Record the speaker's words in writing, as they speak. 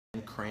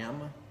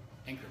Ancram?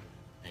 Ancram.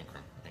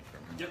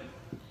 Ancram. Yep.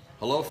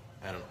 Hello,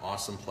 at an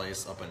awesome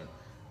place up in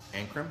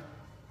Ancram?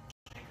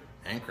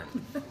 Ancram.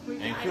 I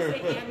say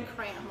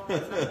Ancram, it's not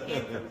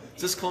Ancram.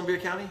 Is this Columbia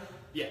County?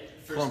 Yeah,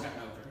 first time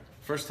over.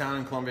 First town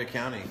in Columbia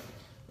County.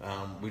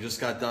 We just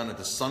got done at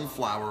the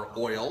Sunflower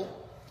Oil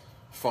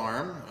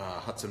Farm,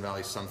 Hudson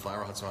Valley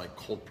Sunflower, Hudson Valley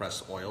Cold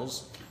Press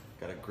Oils.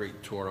 Got a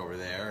great tour over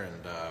there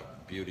and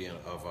beauty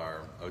of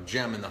our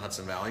gem in the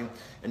Hudson Valley.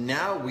 And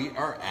now we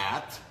are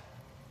at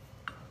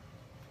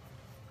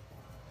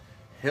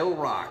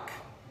Hillrock.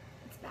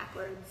 It's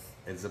backwards.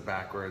 It's a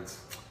backwards.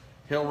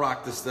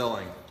 Hillrock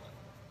Distilling.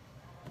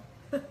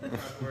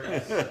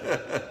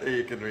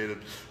 You can read it.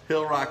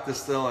 Hillrock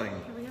Distilling.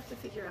 We have to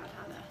figure out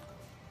how to.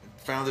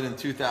 Founded in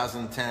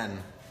 2010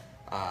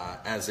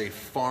 as a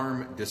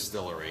farm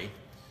distillery,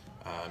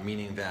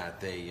 meaning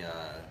that they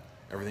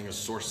everything is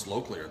sourced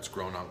locally, or it's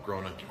grown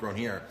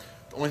here.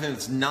 The only thing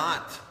that's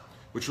not,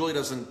 which really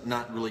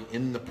not really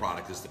in the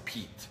product, is the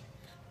peat.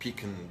 Peat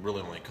can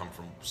really only come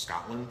from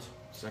Scotland.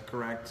 Is that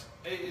correct?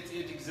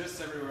 It exists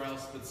everywhere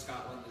else, but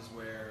Scotland is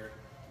where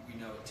we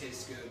know it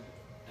tastes good,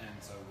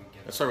 and so we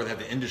get. That's why they have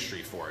the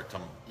industry for it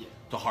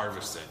to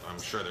harvest it. I'm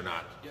sure they're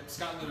not. Yep,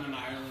 Scotland and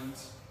Ireland.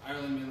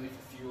 Ireland mainly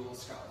for fuel,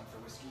 Scotland for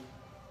whiskey.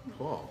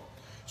 Cool.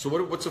 So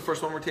what's the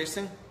first one we're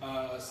tasting?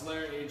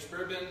 Solera aged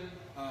bourbon,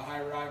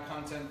 high rye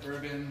content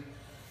bourbon,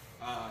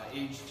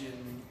 aged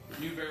in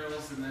new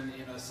barrels, and then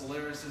in a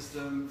Solera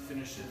system,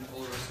 finished in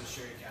Oloroso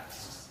sherry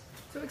casks.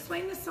 So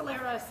explain the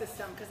Solera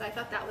system, because I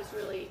thought that was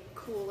really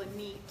cool and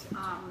neat.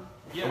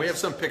 Yes. And we have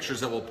some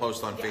pictures that we'll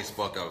post on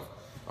Facebook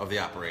of the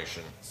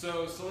operation.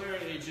 So Solera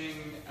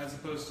aging, as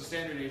opposed to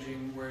standard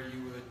aging, where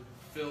you would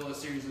fill a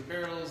series of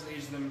barrels,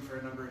 age them for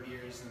a number of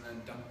years, and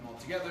then dump them all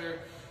together.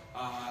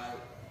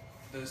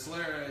 The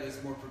Solera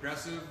is more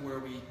progressive, where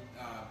we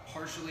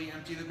partially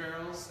empty the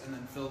barrels and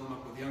then fill them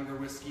up with younger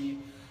whiskey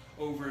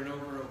over and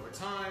over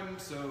time.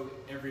 So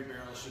every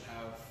barrel should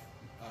have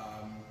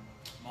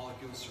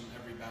molecules from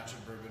every batch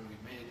of bourbon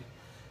we've made.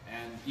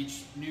 And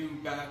each new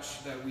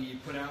batch that we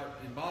put out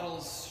in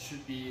bottles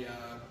should be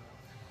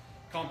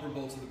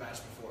comparable to the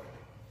batch before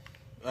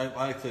it. I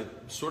like to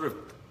sort of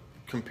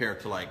compare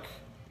to like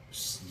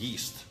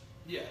yeast.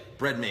 Yeah.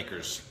 Bread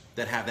makers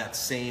that have that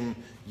same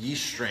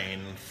yeast strain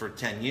for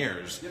 10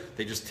 years. Yep.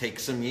 They just take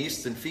some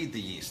yeast and feed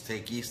the yeast.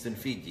 Take yeast and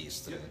feed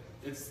yeast. Yep.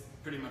 It's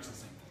pretty much the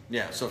same thing.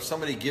 Yeah, so if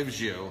somebody gives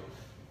you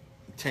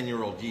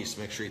 10-year-old yeast,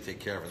 make sure you take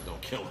care of it and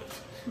don't kill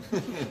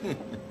it.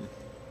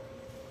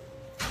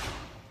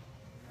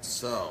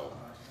 So,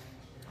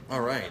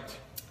 all right.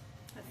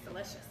 That's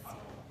delicious.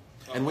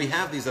 And we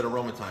have these at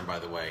Aroma Time, by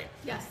the way.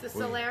 Yes, the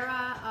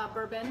Solera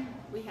bourbon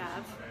we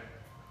have.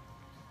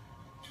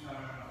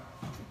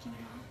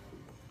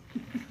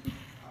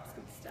 It's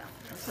good stuff.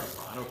 A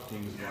lot of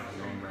things going on,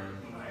 man.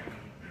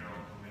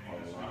 A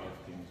lot of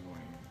things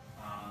going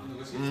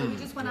on. So we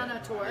just went on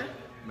a tour.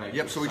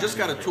 Yep, so we just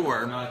got a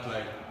tour. Not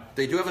like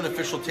They do have an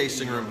official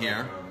tasting room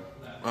here,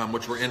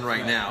 which we're in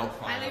right now.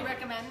 Highly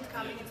recommend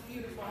coming. It's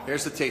beautiful.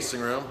 Here's the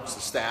tasting room. It's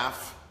the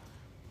staff.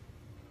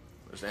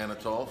 There's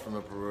Anatole from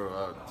the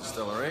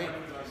distillery.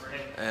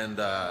 And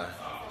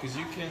because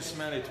you can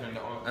smell it when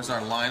the there's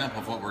our lineup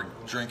of what we're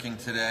drinking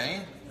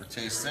today. We're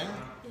tasting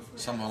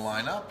some of the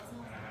lineup.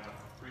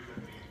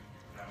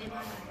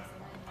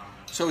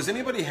 So has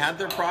anybody had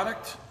their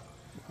product?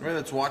 Anybody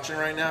that's watching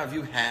right now, have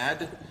you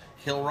had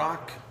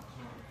Hillrock?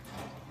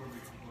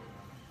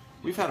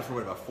 We've had it for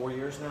what, about 4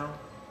 years now,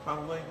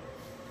 probably?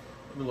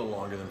 Maybe a little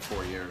longer than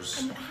 4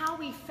 years. And how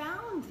we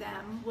found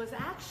them was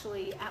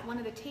actually at one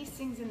of the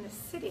tastings in the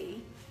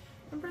city.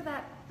 Remember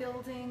that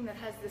building that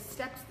has the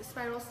steps, the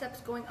spiral steps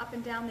going up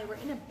and down? They were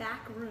in a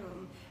back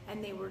room,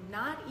 and they were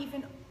not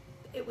even.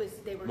 They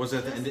were. Was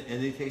it the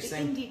indie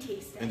tasting? The indie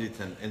tasting.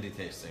 Indie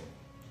tasting.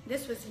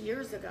 This was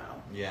years ago.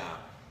 Yeah.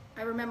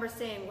 I remember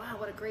saying, "Wow,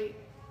 what a great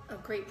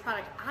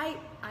product." I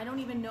don't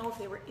even know if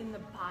they were in the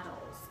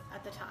bottles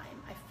at the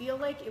time. I feel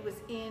like it was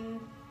in.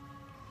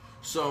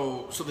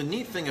 So the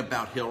neat thing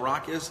about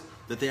Hillrock is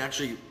that they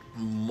actually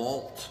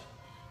malt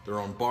their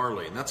own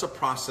barley, and that's a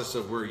process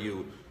of where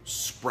you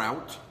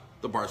sprout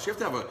the barley. So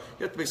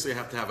you basically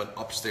have to have an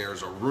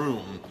upstairs, a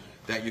room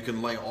that you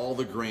can lay all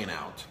the grain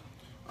out,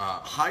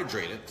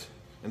 hydrate it,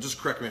 and just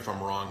correct me if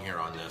I'm wrong here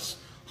on this.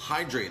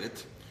 Hydrate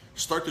it,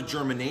 start the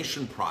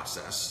germination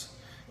process,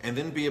 and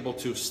then be able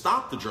to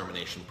stop the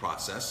germination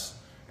process,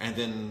 and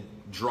then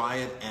dry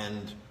it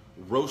and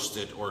roast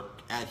it or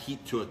add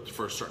heat to it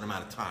for a certain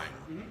amount of time.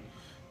 Mm-hmm.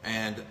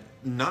 And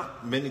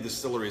not many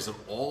distilleries at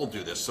all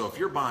do this. So if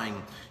you're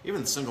buying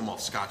even single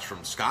malt scotch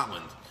from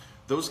Scotland,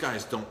 those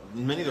guys don't,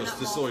 many of those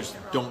distilleries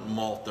don't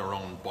malt their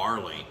own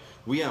barley.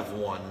 We have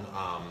one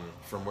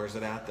from, where's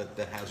it at,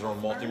 that has their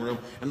own malting room.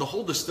 And the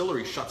whole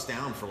distillery shuts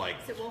down for like...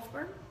 Is it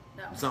Wolfburn?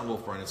 No. It's not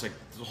Wolfburn. It's like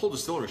the whole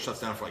distillery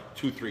shuts down for like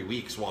 2-3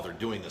 weeks while they're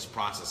doing this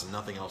process, and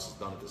nothing else is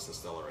done at this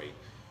distillery.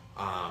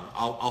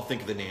 I'll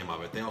think of the name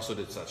of it. They also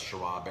did that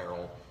Shiraz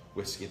barrel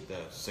whiskey, the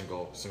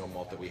single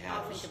malt that we had.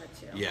 I'll think of it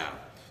too. Yeah.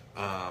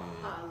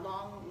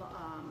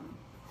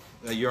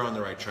 You're on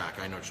the right track.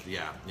 I know.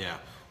 Yeah.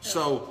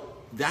 So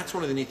that's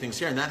one of the neat things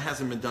here, and that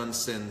hasn't been done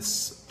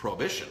since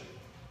Prohibition,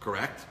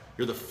 correct?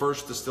 You're the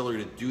first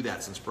distillery to do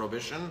that since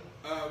Prohibition?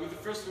 We're the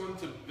first one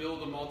to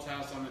build a malt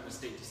house on an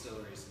estate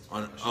distillery since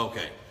Prohibition.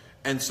 Okay.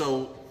 And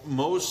so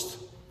most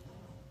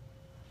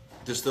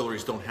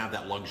distilleries don't have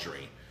that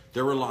luxury.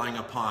 They're relying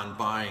upon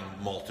buying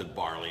malted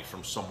barley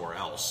from somewhere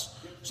else,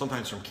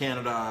 sometimes from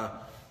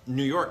Canada.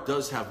 New York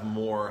does have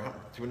more.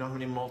 Do we know how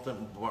many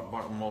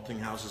malting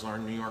houses are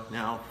in New York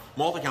now?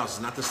 Malting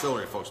houses, not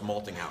distillery, folks,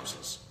 malting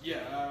houses. Yeah,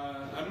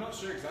 I'm not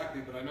sure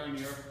exactly, but I know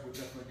New York would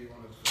definitely be one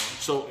of the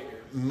So bigger.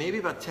 maybe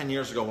about 10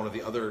 years ago, one of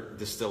the other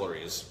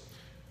distilleries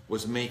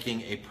was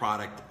making a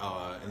product,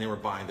 and they were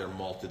buying their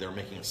malted, they were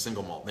making a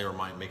single malt, they were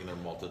making their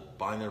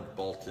buying their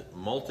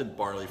malted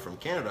barley from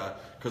Canada,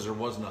 because there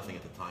was nothing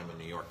at the time in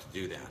New York to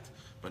do that.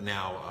 But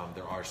now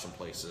there are some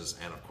places,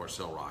 and of course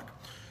Hillrock.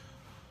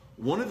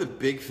 One of the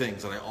big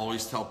things that I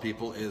always tell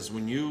people is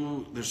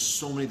there's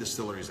so many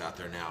distilleries out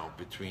there now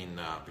between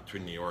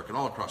New York and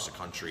all across the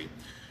country,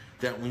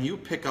 that when you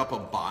pick up a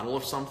bottle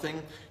of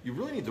something, you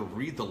really need to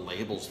read the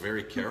labels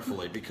very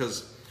carefully,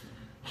 because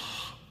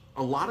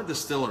a lot of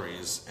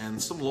distilleries,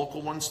 and some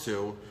local ones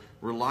too,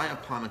 rely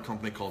upon a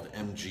company called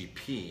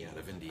MGP out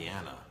of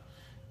Indiana.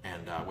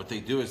 And what they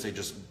do is they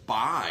just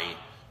buy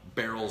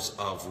barrels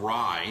of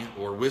rye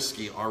or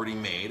whiskey already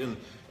made. And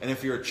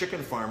if you're a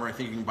chicken farmer, I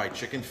think you can buy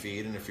chicken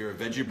feed. And if you're a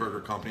veggie burger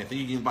company, I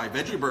think you can buy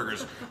veggie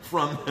burgers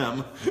from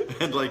them.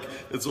 And like,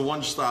 it's a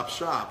one-stop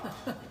shop.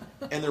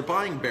 And they're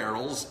buying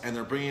barrels and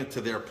they're bringing it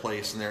to their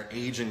place and they're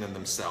aging them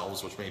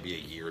themselves, which may be a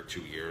year,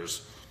 2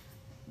 years,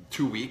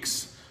 2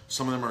 weeks.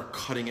 Some of them are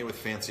cutting it with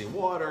fancy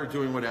water,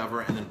 doing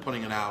whatever, and then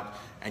putting it out.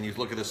 And you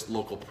look at this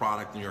local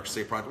product, New York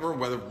State product, or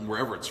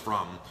wherever it's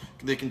from.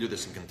 They can do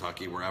this in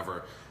Kentucky,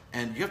 wherever.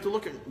 And you have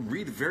to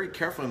read very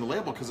carefully on the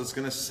label, because it's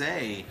going to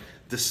say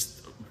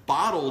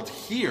bottled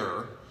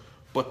here,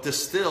 but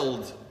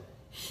distilled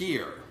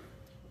here.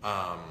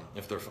 I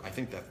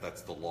think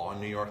that's the law in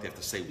New York. They have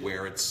to say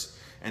where it's.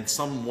 And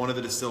one of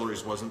the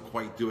distilleries wasn't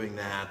quite doing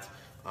that.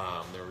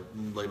 They were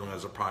labeling it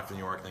as a product in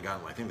New York, and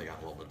I think they got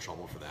a little bit of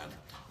trouble for that.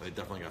 They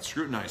definitely got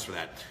scrutinized for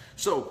that.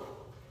 So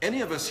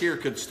any of us here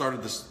could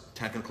start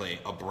technically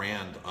a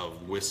brand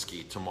of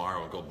whiskey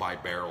tomorrow and go buy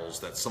barrels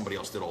that somebody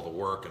else did all the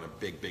work in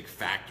a big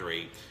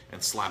factory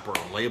and slap our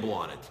own label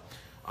on it.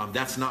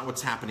 That's not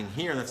what's happening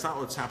here, and that's not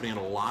what's happening in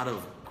a lot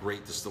of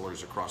great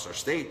distilleries across our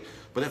state.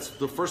 But that's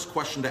the first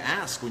question to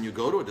ask when you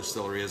go to a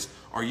distillery is,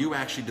 are you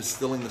actually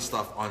distilling the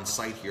stuff on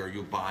site here, or are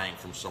you buying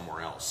from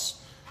somewhere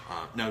else?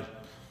 Now,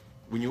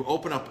 when you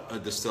open up a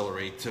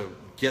distillery, to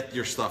get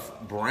your stuff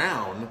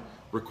brown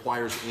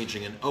requires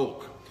aging in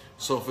oak.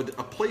 So if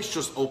a place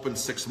just opened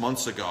 6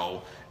 months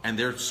ago and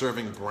they're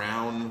serving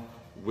brown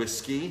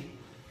whiskey,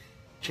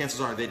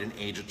 chances are they didn't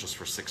age it just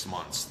for 6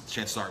 months.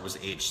 Chances are it was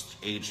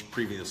aged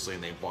previously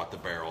and they bought the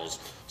barrels.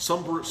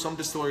 Some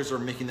distilleries are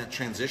making that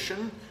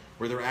transition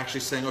where they're actually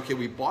saying, okay,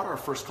 we bought our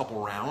first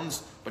couple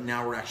rounds, but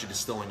now we're actually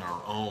distilling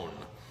our own.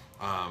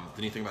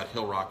 The neat thing about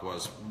Hillrock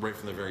was, right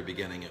from the very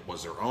beginning, it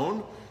was their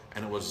own,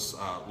 and it was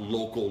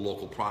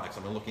local products.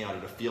 I'm looking out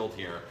at a field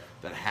here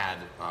that had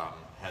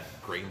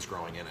grains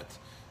growing in it.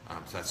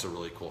 So that's a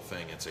really cool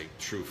thing. It's a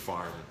true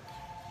farm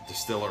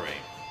distillery.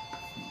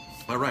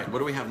 All right, what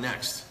do we have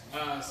next?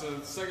 So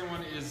the second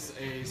one is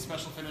a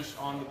special finish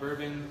on the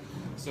bourbon.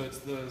 So it's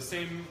the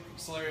same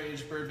Solera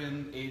aged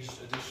bourbon, aged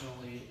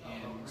additionally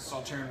in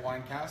Sauterne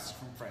wine casks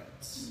from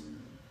France.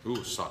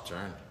 Ooh,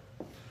 Sauterne.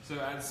 So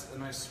it adds a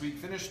nice sweet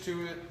finish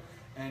to it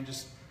and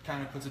just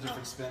kind of puts a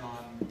different spin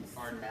on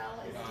our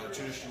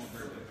traditional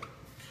bourbon.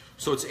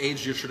 So it's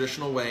aged your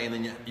traditional way, and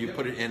then you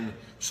put it in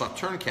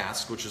Sauterne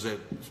cask, which is a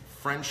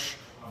French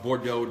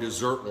Bordeaux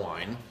dessert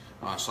wine.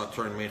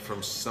 Sauterne made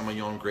from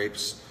Semillon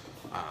grapes,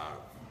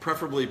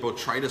 preferably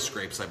botrytis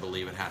grapes, I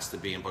believe it has to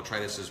be. And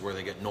botrytis is where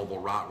they get noble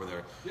rot, where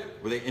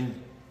they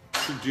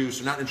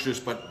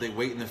but they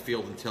wait in the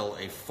field until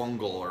a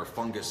fungal or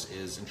fungus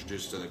is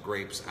introduced to the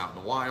grapes out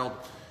in the wild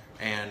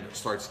and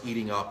starts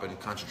eating up and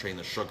concentrating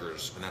the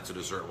sugars, and that's a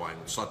dessert wine.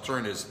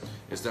 Sauterne is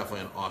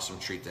definitely an awesome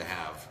treat to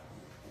have.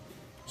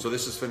 So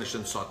this is finished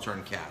in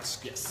Sauterne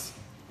cask. Yes.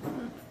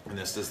 And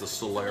this is the A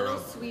Solera. little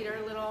sweeter,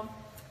 a little,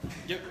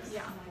 Yep.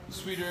 yeah.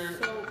 Sweeter.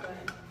 So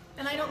good.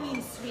 And I don't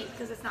mean sweet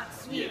because it's not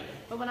sweet, Yeah.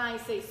 but when I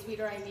say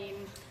sweeter, I mean,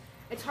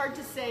 it's hard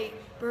to say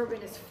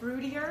bourbon is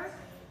fruitier,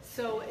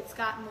 so it's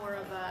got more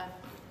of a,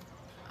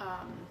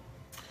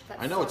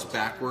 I know it's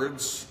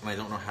backwards, and I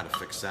don't know how to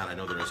fix that. I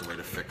know there is a way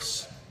to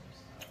fix.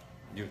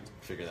 You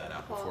figure that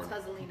out Paul before.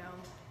 Tuzolino.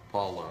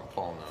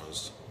 Paul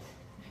knows.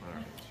 All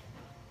right.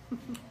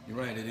 You're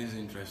right, it is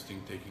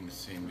interesting taking the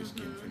same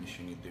whiskey and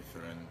finishing it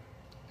different.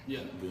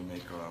 Yeah. We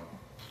make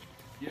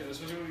Yeah,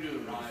 especially when we do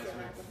the rise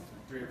with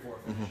 3 or 4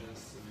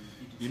 finishes.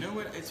 And you know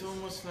what, it's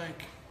almost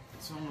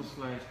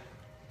like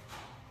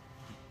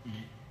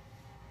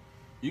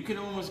you can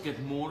almost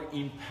get more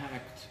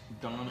impact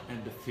done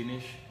at the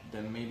finish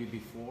than maybe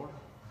before.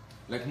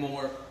 Like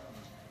more,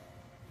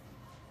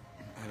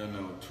 I don't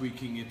know,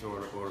 tweaking it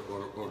or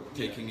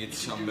taking it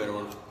somewhere,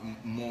 or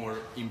more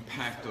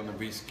impact on the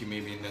whiskey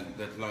maybe in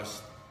that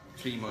last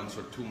 3 months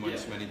or 2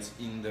 months when it's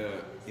in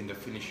the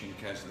finishing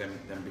cask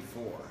than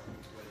before.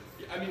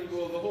 I mean,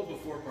 well, the whole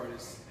before part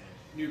is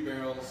new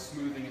barrels,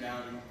 smoothing it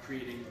out, and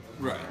creating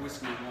the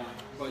whiskey you want.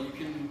 But you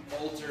can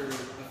alter the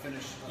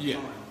finish of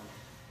time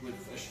with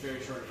a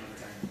very short amount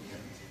of time.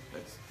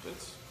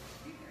 That's.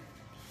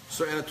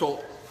 So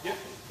Anatol,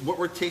 what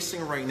we're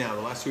tasting right now,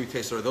 the last two we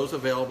tasted, are those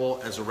available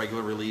as a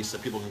regular release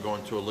that people can go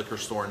into a liquor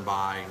store and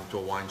buy, into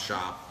a wine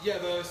shop? Yeah,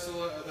 the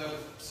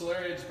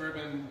Solera Aged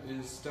Bourbon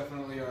is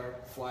definitely our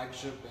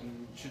flagship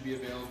and should be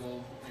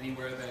available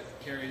anywhere that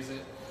carries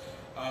it.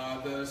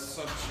 The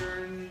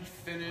Subturned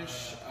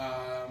finish,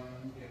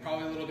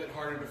 probably a little bit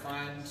harder to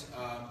find,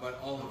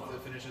 but all of the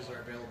finishes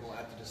are available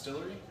at the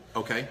distillery.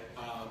 Okay.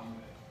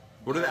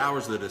 What are the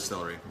hours of the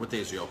distillery? What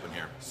days do you open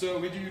here? So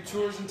we do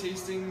tours and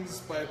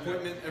tastings by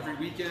appointment every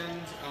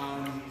weekend.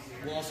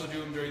 We'll also do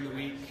them during the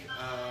week,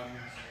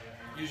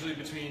 usually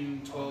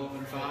between 12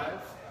 and 5.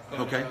 But,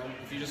 okay.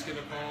 If you just give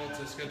a call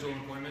to schedule an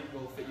appointment,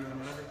 we'll fit you in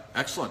whenever.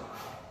 Excellent.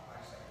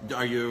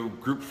 Are you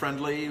group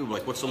friendly?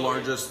 Like, what's the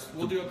largest?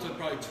 We'll do up to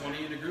probably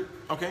 20 in a group.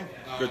 Okay,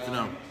 good to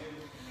know.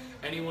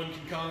 Anyone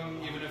can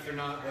come, even if they're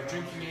not of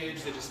drinking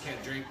age, they just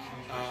can't drink.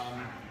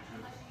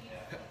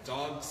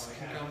 Dogs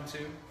can come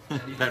too.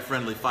 Pet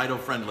friendly, Fido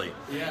friendly.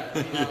 Yeah.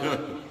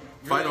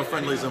 Fido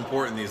friendly is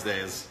important these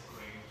days.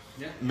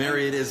 Yeah.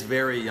 Mary, it is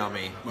very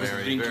yummy.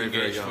 Very, very,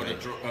 very yummy.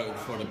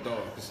 For the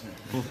dogs.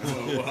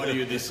 So how do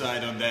you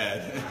decide on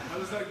that? How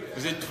does that get?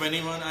 Is it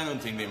 21? I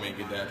don't think they make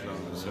it that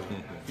long. So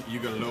you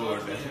can lower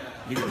that.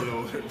 You can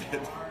lower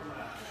that.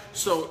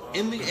 So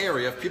in the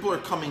area, if people are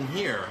coming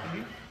here,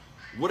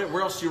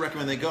 where else do you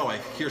recommend they go? I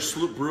hear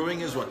Sloop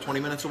Brewing is what,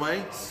 20 minutes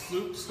away?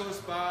 Sloop's close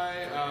by.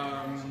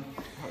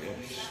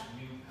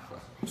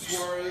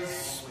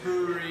 Suarez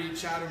Brewery,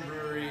 Chatham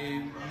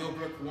Brewery,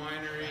 Millbrook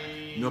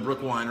Winery.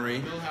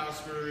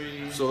 Millhouse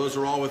Brewery. So those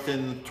are all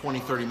within 20,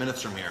 30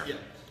 minutes from here. Yeah.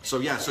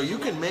 So so you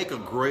can make a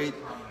great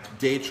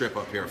day trip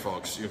up here,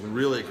 folks. You can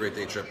really a great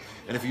day trip.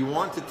 And if you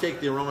want to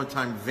take the Aroma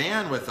Time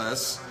van with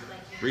us,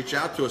 reach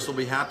out to us. We'll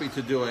be happy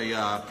to do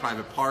a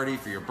private party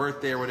for your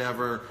birthday or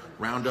whatever.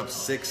 Round up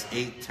 6,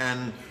 8,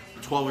 10,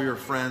 12 of your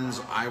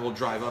friends. I will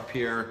drive up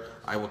here.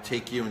 I will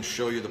take you and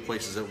show you the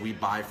places that we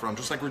buy from,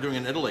 just like we're doing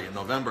in Italy in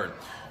November.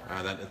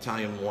 That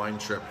Italian wine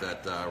trip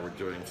that we're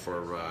doing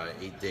for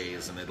 8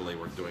 days in Italy.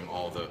 We're doing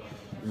all the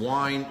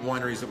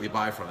wineries that we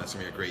buy from. That's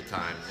going to be a great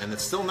time. And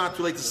it's still not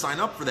too late to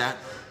sign up for that.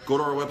 Go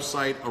to our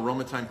website,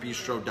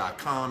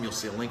 aromatimebistro.com. You'll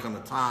see a link on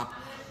the top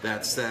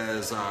that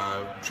says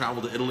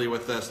travel to Italy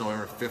with us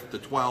November 5th to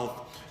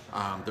 12th.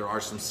 There are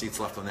some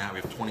seats left on that. We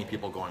have 20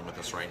 people going with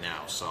us right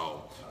now.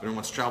 So if anyone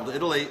wants to travel to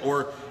Italy,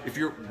 or if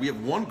we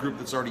have one group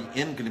that's already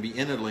going to be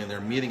in Italy and they're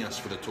meeting us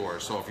for the tour.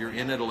 So if you're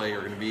in Italy or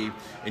going to be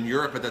in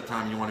Europe at that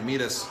time and you want to meet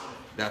us,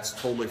 that's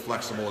totally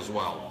flexible as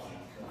well.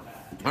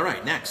 All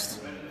right, next.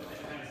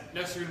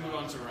 Next we're going to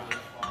move on to rye.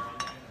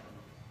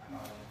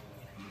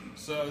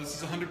 So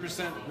this is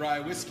 100% rye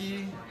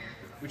whiskey,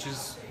 which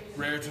is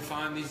rare to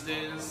find these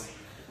days.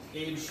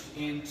 Aged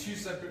in 2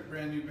 separate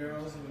brand new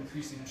barrels of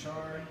increasing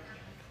char.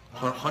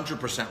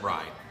 100%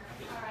 rye.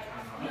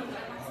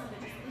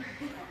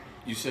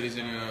 You said it's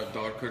in a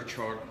darker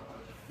char.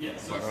 Yeah,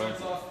 so it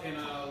starts off in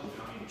a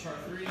char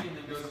 3 and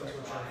then goes into a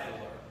char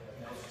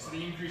 4. So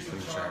the increase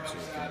in char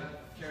helps add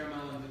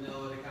caramel and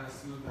vanilla to kind of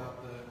smooth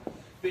out the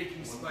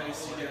baking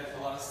spice. You get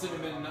a lot of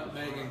cinnamon,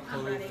 nutmeg, and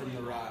clove from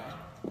the rye.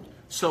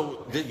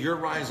 So your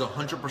rye is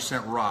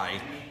 100% rye.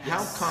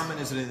 How common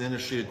is it in the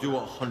industry to do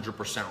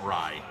 100%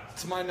 rye?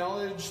 To my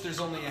knowledge, there's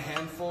only a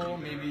handful,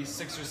 maybe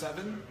 6 or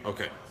 7.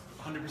 Okay.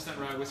 100%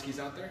 rye whiskeys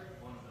out there.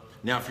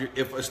 Now,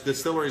 if a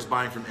distillery is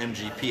buying from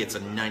MGP, it's a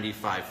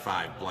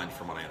 95.5 blend,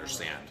 from what I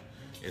understand.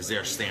 Is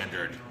their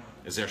standard?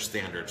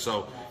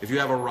 So if you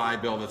have a rye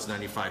bill that's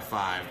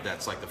 95.5,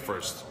 that's like the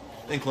first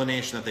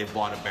inclination that they've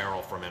bought a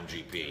barrel from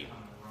MGP.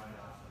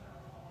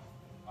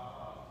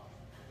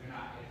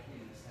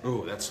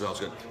 Ooh, that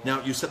smells good.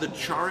 Now, you said the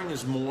charring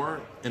is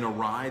more in a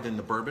rye than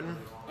the bourbon?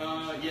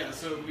 Yeah,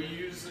 so we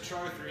use the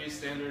char 3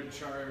 standard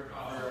char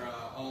for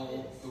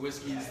all the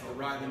whiskeys. The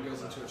rye then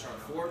goes into a char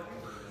 4,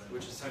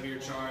 which is heavier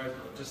char,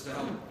 just to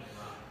help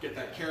get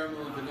that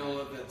caramel and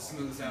vanilla that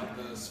smooths out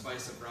the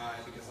spice of rye,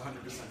 because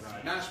 100%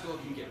 rye mash bill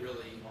can get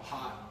really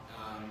hot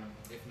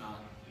if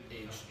not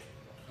aged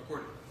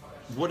accordingly.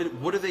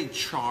 What do they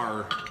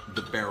char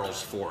the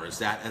barrels for? Is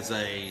that as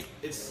a...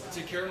 It's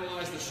to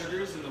caramelize the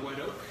sugars in the white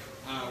oak,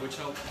 which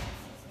help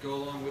go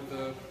along with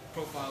the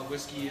profile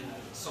whiskey and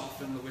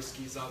soften the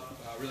whiskeys up.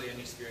 Really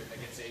any spirit that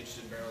gets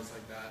aged in barrels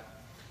like that.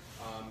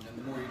 And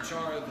the more you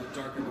char, the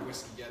darker the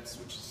whiskey gets,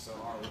 which is so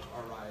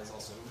our rye is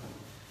also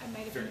I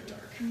might have very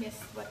dark.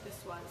 missed what this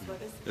was.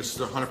 What is This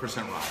is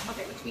 100% rye.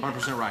 Okay, which we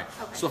 100% rye.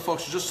 Okay. So,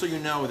 folks, just so you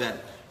know that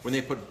when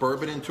they put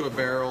bourbon into a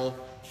barrel,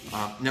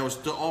 now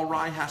all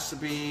rye has to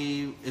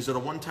be, is it a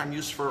one-time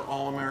use for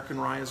all American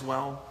rye as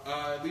well?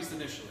 At least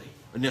initially.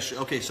 Initially,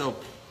 okay, so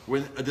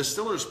when a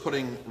distiller is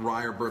putting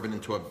rye or bourbon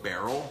into a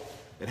barrel,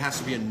 it has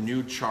to be a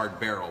new charred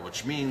barrel,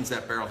 which means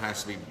that barrel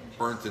has to be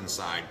burnt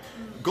inside.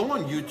 Go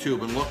on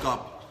YouTube and look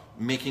up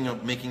making a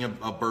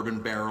bourbon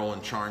barrel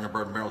and charring a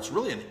bourbon barrel. It's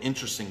really an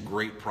interesting,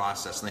 great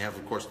process. And they have,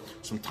 of course,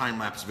 some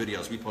time-lapse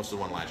videos. We posted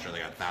one last year. They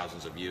got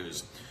thousands of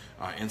views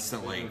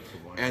instantly.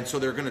 And so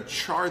they're going to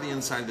char the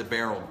inside of the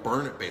barrel,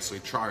 burn it basically,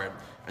 char it,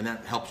 and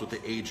that helps with the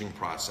aging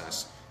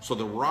process. So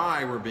the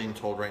rye, we're being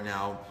told right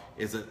now,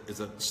 is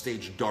a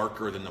stage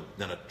darker than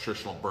a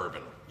traditional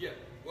bourbon. Yeah,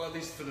 well, at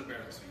least for the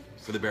barrels we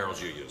use. For the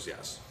barrels you use,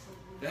 yes.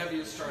 The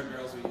heaviest charred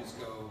barrels we use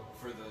go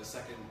for the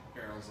second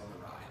barrels on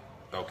the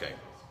rye. Okay.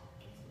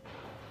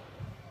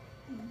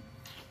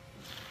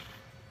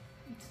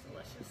 It's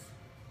delicious.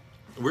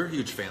 We're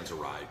huge fans of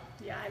rye.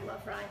 Yeah, I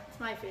love rye. It's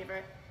my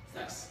favorite.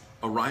 Nice.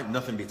 A rye,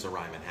 nothing beats a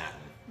rye Manhattan.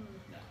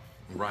 No.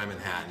 Rye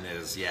Manhattan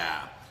is,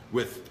 yeah,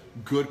 with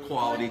good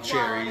quality Good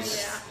quality, cherries.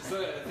 yeah.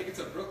 So I think it's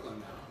a Brooklyn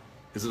now.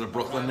 Is it a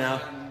Brooklyn now?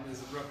 Manhattan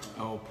is a Brooklyn.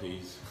 Oh,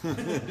 please.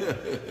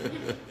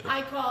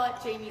 I call it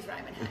Jamie's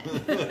Rye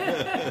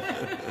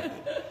Manhattan.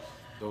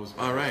 Those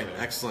All right, guys,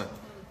 excellent.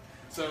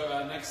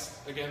 So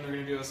next, again, we're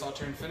going to do a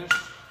Sauternes finish,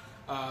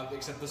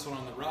 except this one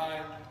on the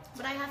rye.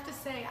 But I have to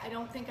say, I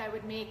don't think I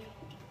would make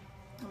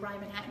a Rye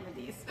Manhattan with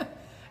these.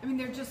 I mean,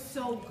 they're just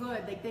so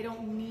good. Like, they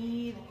don't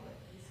need,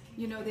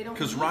 they don't.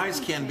 Because need ryes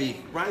can be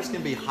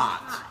anything.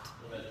 hot,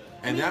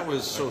 and that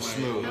was so My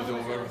smooth.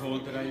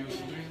 overhold that I used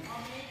to drink.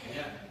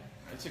 Yeah,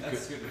 That's a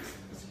that's good. good.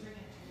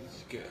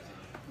 It's good.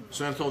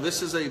 So I'm told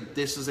this is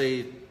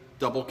a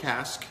double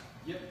cask.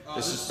 Yep.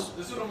 This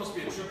This would almost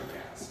be a triple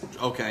cask.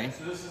 Okay.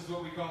 So this is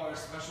what we call our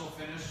special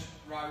finish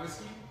rye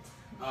whiskey.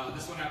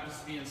 This one happens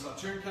to be in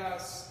Sauternes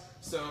casks.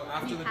 So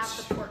after We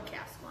have the port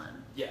cask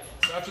one. Yeah.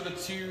 So after the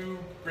two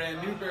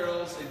brand new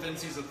barrels, it then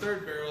sees a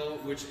third barrel,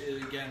 which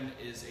again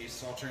is a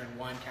Sauternes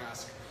wine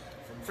cask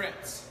from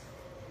France.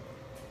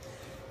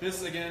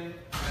 This again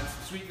adds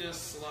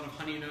sweetness, a lot of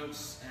honey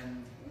notes,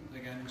 and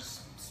again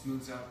just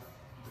smooths out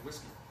the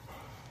whiskey.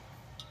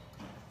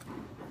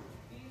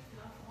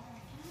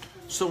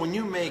 So when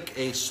you make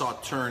a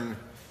Sauternes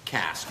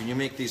cask, when you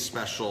make these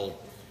special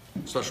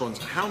ones,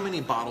 how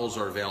many bottles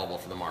are available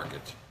for the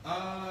market?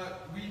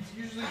 We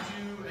usually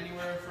do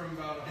anywhere from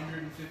about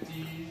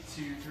 150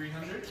 to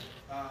 300.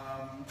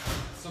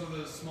 Some of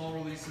the small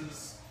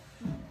releases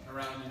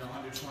around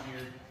 120 or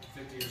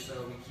 50 or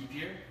so we keep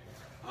here.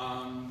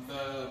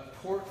 The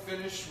port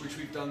finish, which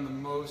we've done the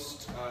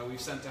most, we've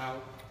sent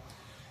out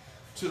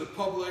to the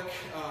public.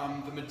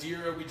 The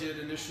Madeira we did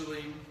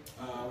initially.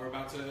 We're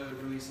about to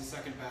release a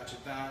second batch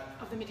of that.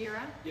 Of the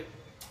Madeira? Yep.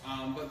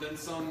 But then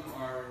some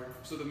are,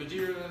 so the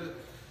Madeira,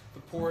 the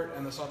port,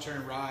 and the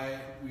Sauternes rye,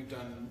 we've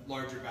done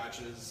larger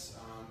batches.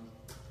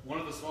 One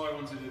of the smaller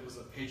ones we did was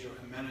a Pedro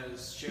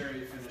Jimenez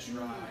sherry finished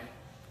rye.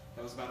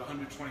 That was about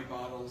 120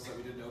 bottles that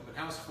we did an open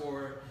house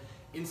for.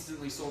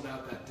 Instantly sold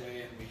out that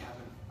day, and we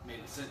haven't made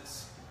it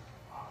since.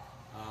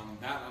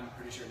 That I'm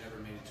pretty sure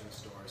never made it to a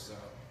store. So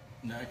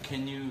Now,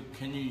 can you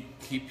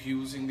keep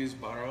using these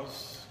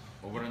barrels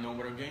over and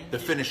over again? The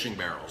finishing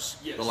barrels,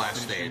 Yes. the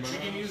last Finishing stage.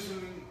 we can use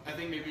them, I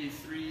think maybe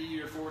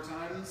 3 or 4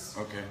 times.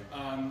 Okay. We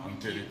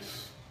Until keep-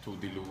 it's too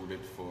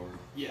diluted for.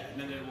 Yeah,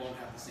 and then it won't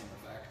have the same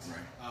effect.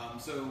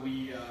 Right. So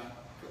we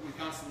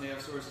constantly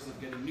have sources of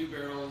getting new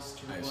barrels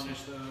to I see.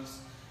 replenish those,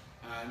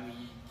 and we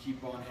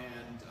keep on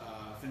hand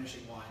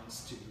finishing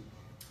wines to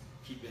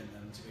keep in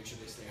them to make sure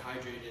they stay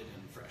hydrated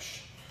and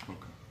fresh. Okay.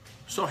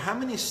 So how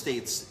many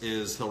states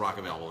is Hillrock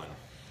available in?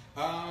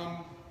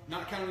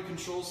 Not counting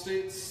control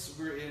states,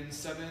 we're in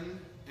 7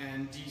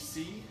 and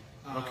DC.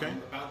 Okay.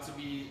 About to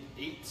be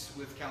 8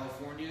 with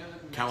California.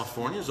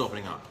 California's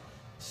opening up.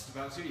 Just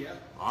about to, yeah.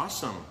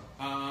 Awesome.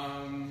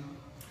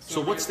 So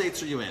right- what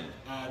states are you in?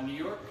 New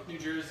York, New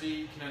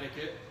Jersey,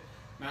 Connecticut,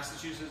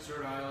 Massachusetts,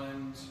 Rhode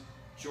Island,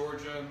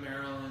 Georgia,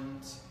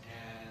 Maryland,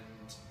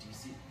 and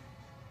DC.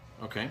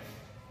 Okay.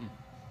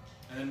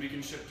 And then we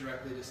can ship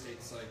directly to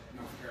states like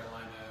North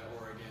Carolina,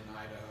 Oregon,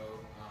 Idaho,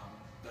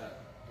 that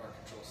are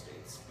control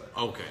states. But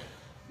Okay.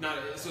 not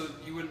so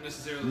you wouldn't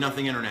necessarily.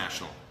 Nothing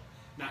international.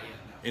 Not yet.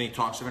 No. Any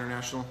talks of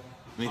international?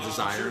 Any I'm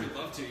desire? sure we'd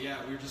love to. Yeah,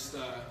 we're just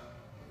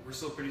we're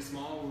still pretty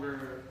small.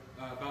 We're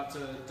about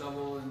to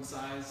double in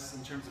size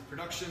in terms of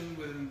production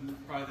within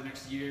probably the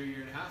next year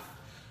and a half,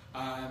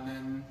 and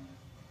then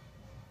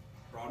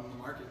broaden the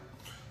market.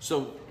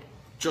 So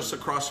just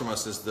across from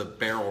us is the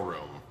barrel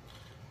room.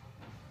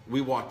 We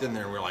walked in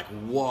there and we were like,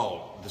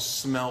 whoa, the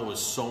smell was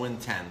so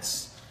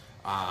intense.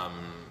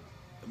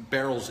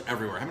 Barrels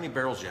everywhere. How many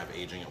barrels do you have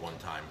aging at one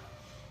time?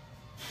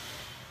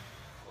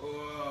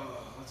 Oh,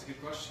 that's a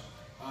good question.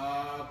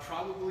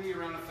 Probably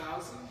around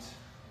 1,000,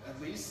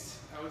 at least,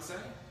 I would say.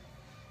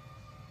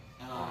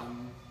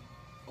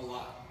 A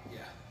lot, yeah.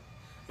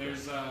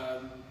 There's,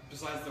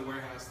 besides the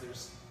warehouse,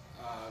 there's,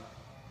 I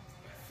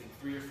think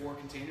 3 or 4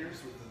 containers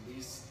with at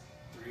least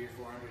 300 or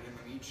 400 in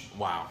them each.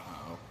 Wow.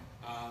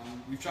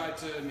 We've tried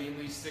to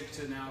mainly stick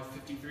to now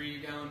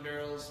 53-gallon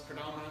barrels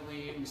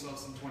predominantly. We still have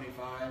some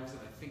 25s, and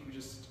I think we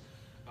just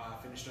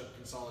finished up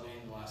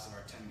consolidating the last of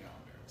our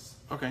 10-gallon barrels.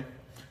 Okay.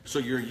 So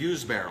your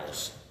used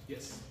barrels.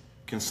 Yes.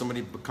 Can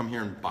somebody come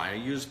here and buy a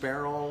used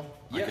barrel?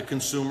 Like Yeah. a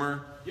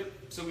consumer? Yep.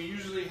 So we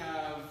usually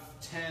have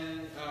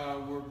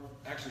we're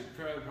actually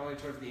probably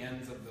towards the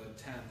ends of the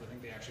 10th. I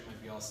think they actually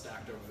might be all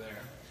stacked over there.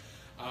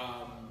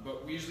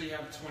 But we usually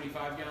have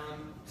 25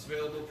 gallons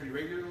available pretty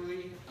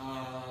regularly.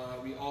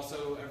 We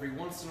also, every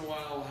once in a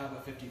while, will have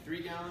a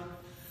 53 gallon,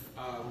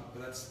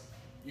 but that's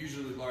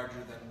usually larger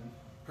than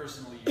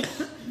personal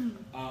use.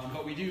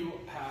 But we do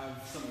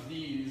have some of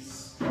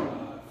these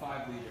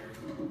 5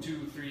 liter,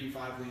 2, 3,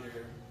 5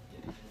 liter.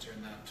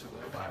 Turn that to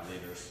the 5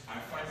 liters. I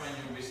find my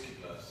new whiskey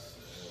glass.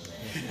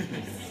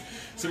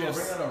 So we have,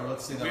 bring that over.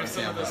 Let's see that we on have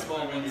some of the camera.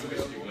 small ones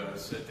Whiskey available.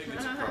 glass. I think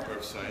it's a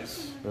proper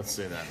size. Let's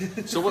see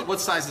that. So what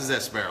size is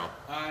this barrel?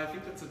 I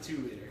think that's a 2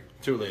 liter.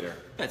 2 liter.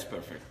 That's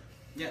perfect.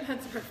 Yeah.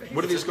 That's perfect.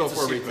 What do these go it's a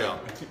for secret. retail?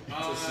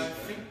 I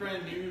think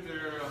brand new,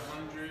 they're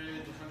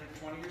 100,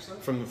 120 or so.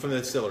 From the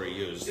distillery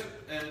used. Yep,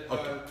 and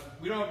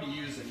we don't have to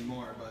use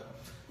anymore, but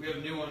we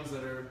have new ones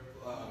that are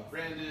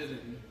branded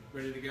and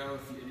ready to go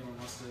if anyone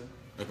wants to.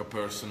 Like a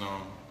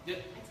personal.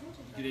 Yep,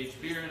 get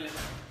aged beer in it,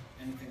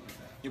 anything like that.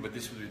 Yeah, but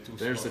this would be too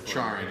There's the small for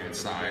charring regular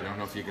inside. I beer. don't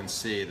know if you can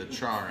see the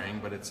charring,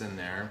 but it's in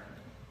there.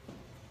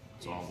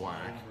 It's all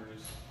black.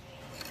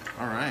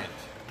 All right.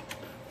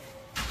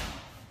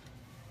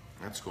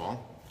 That's cool.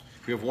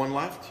 We have one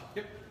left?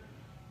 Yep.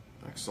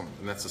 Excellent.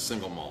 And that's a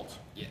single malt.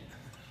 Yeah.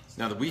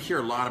 Now, we hear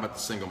a lot about the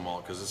single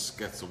malt because this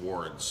gets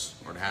awards,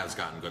 or it has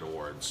gotten good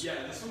awards. Yeah,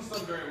 this one's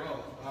done very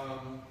well.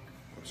 I'm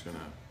just going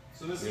to...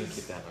 So this We're gonna keep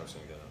is that. I was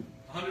gonna get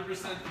it.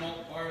 100%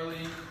 malt barley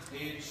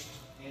aged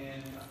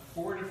in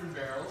 4 different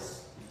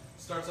barrels.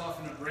 Starts off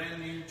in a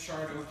brand new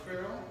charred oak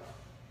barrel,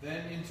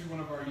 then into one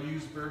of our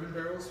used bourbon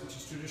barrels, which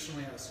is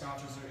traditionally how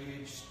Scotches are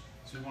aged.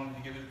 So we wanted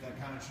to give it that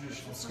kind of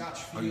traditional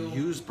Scotch A feel.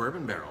 used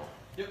bourbon barrel.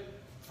 Yep,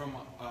 from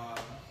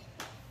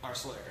our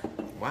Slayer.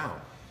 Wow.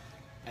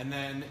 And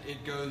then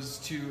it goes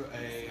to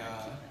a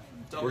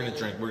double. We're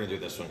gonna do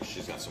this one because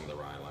she's got some of the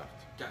rye left.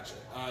 Gotcha.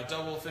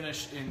 Double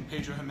finished in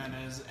Pedro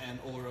Jimenez and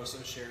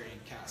Oloroso sherry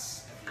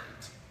casks at the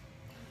end.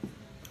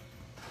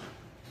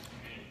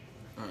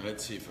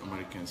 Let's see if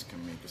Americans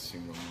can make a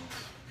single malt.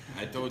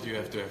 I told you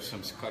have to have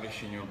some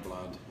Scottish in your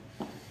blood.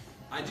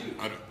 I do.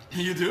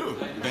 You do?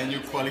 Then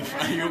you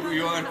qualify. You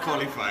are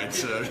qualified,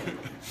 sir.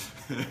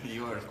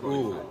 You are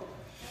qualified. Ooh,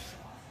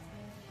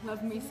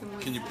 Love me some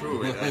whiskey. Can you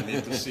prove it? I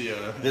need to see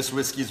a... this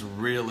whiskey's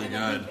really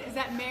good. Is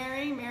that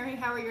Mary? Mary,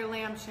 how are your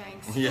lamb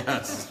shanks?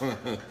 Yes.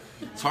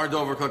 It's hard to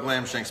overcook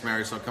lamb shanks,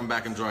 Mary, so come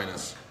back and join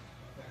us.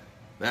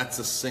 That's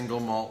a single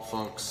malt,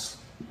 folks.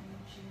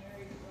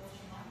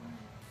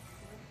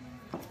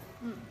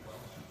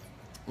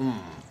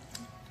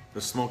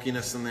 The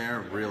smokiness in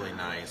there, really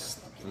nice.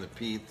 And the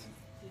peat.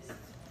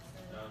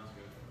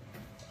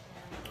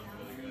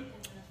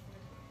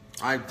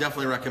 I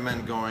definitely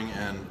recommend going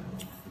and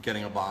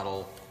getting a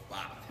bottle.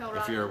 Hillrock,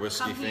 If you're a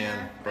whiskey come fan,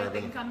 here, right,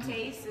 bourbon. then come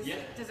taste. Yeah.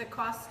 Does it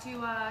cost to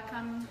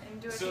come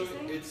and do a So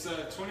tasting? it's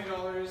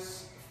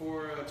 $20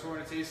 for a tour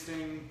and a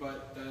tasting,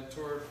 but the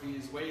tour fee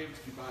is waived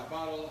if you buy a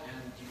bottle,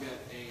 and you get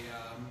a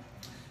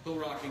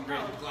Hillrock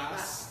engraved Oh,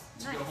 glass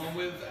to wow. go Nice. home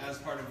with as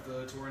part of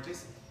the tour and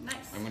tasting. Nice.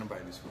 I'm gonna buy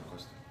this one,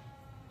 Costa.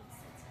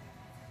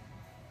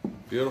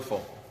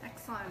 Beautiful.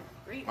 Excellent.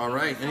 Great. All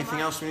Thank right. you so Anything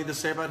much. else we need to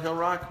say about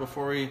Hillrock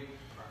before we?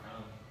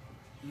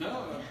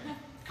 No,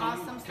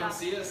 Awesome come stuff.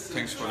 see us. and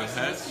Thanks for try the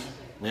some hat. whiskey.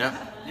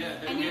 Yeah. Yeah,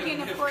 And we you have- can,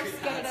 we of have course,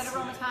 great get it at hats.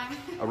 Aroma Time.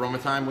 Aroma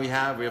time we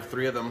have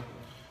 3 of them.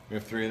 We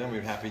have 3 of them.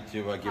 We're happy to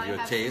give Probably you a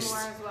have taste some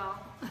more as well.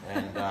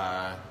 and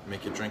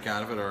make you drink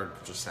out of it, or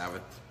just have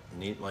it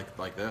neat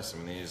like this. I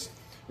mean,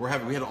 we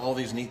had all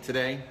these neat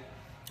today,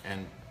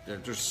 and they're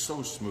just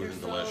so smooth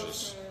and They're so delicious.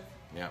 smooth.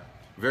 Yeah,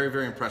 very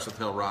very impressed with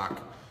Hillrock.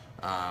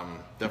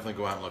 Definitely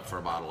go out and look for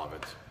a bottle of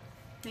it.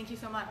 Thank you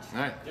so much.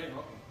 All right. Yeah, you're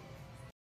welcome.